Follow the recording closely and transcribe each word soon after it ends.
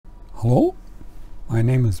Hello, my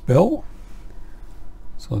name is Bill.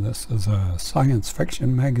 So this is a science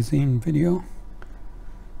fiction magazine video.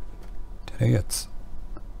 Today it's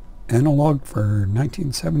analog for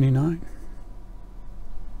 1979.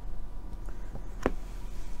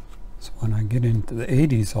 So when I get into the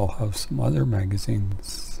 80s, I'll have some other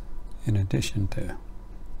magazines in addition to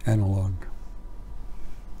analog.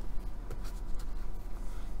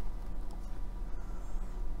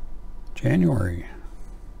 January.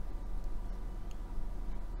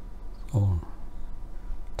 So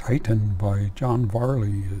Titan by John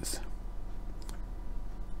Varley is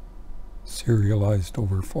serialized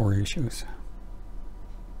over 4 issues.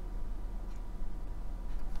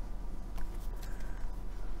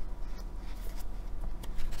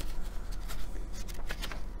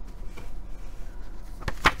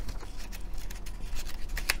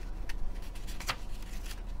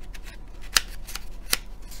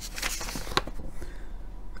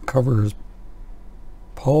 The cover is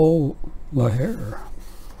Paul LaHare.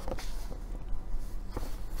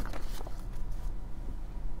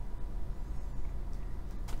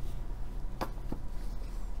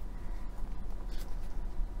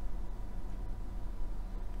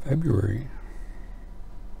 February.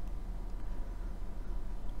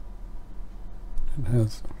 It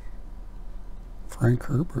has Frank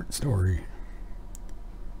Herbert story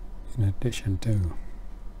in addition to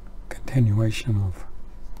continuation of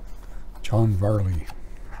John Varley.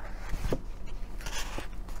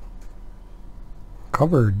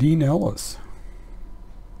 Cover Dean Ellis.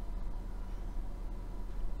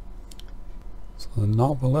 So the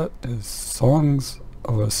novelette is Songs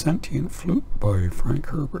of a Sentient Flute by Frank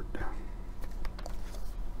Herbert.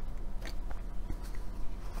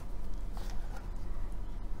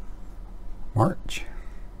 March.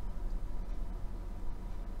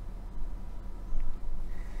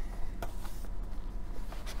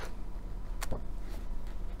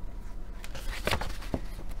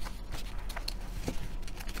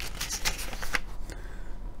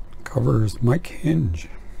 Cover is Mike Hinge.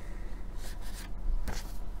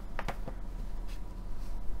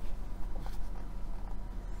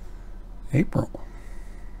 April.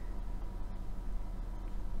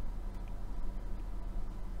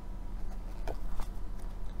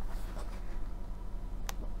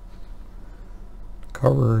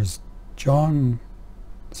 Cover is John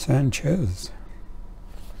Sanchez.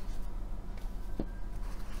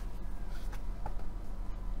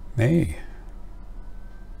 May.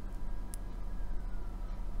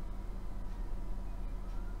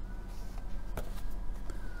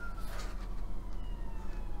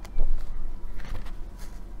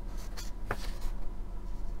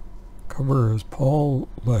 Cover is Paul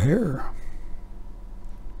LaHare.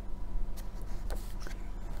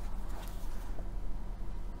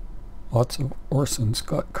 Lots of Orson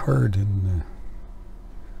Scott Card in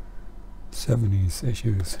the 70s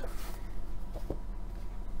issues.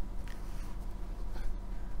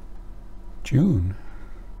 June.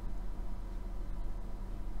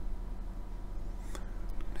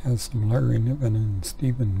 It has some Larry Niven and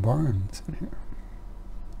Stephen Barnes in here.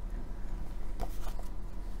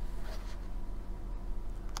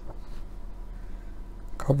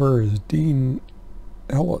 Cover is Dean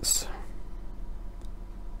Ellis.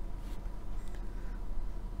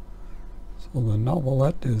 So the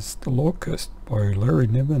novelette is The Locust by Larry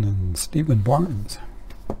Niven and Stephen Barnes.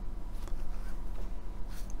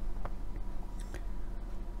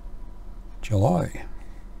 July.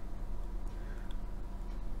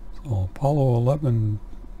 So Apollo 11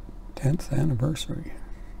 10th anniversary.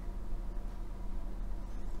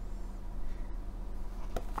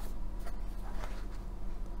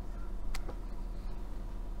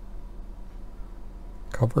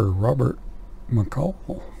 Cover Robert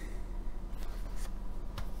McCall.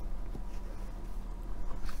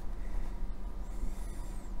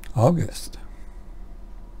 August.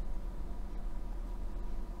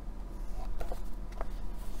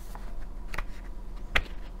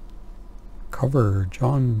 Cover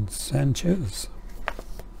John Sanchez.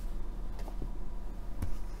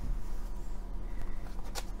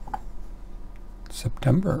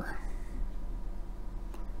 September.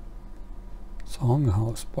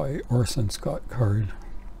 Songhouse by Orson Scott Card.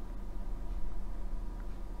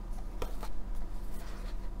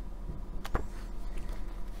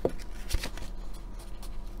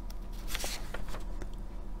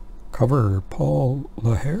 Cover Paul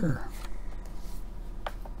LaHare.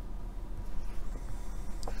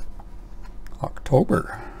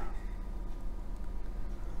 October.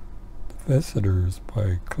 The Visitors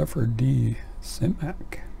by Clifford D.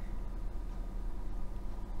 Simak.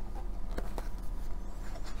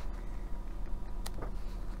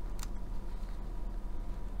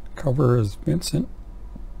 Cover is Vincent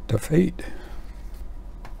DeFate.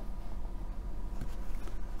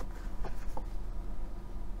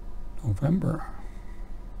 November.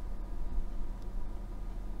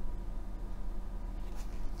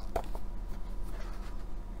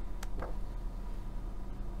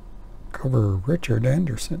 Cover Richard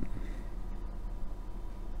Anderson.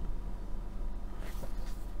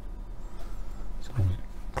 So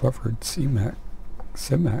Clifford Simak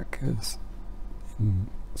is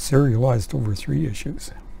serialized over 3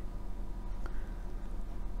 issues.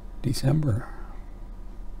 December.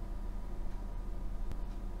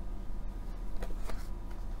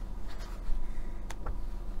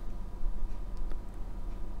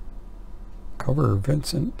 Cover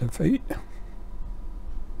Vincent DeFate.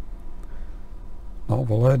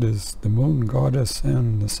 Novelette is The Moon Goddess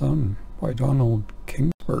and the Sun by Donald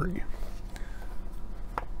Kingsbury.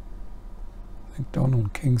 I think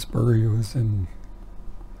Donald Kingsbury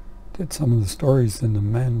did some of the stories in the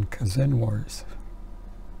Man Kazin Wars.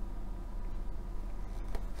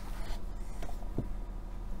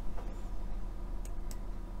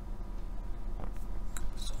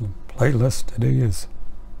 So the playlist today is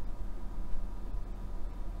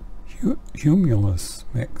Humulus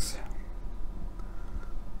mix.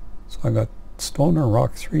 So I got Stoner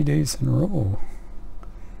Rock 3 days in a row,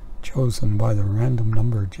 chosen by the random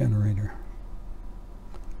number generator.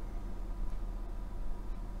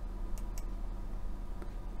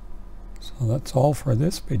 So that's all for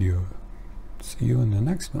this video. See you in the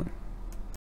next one.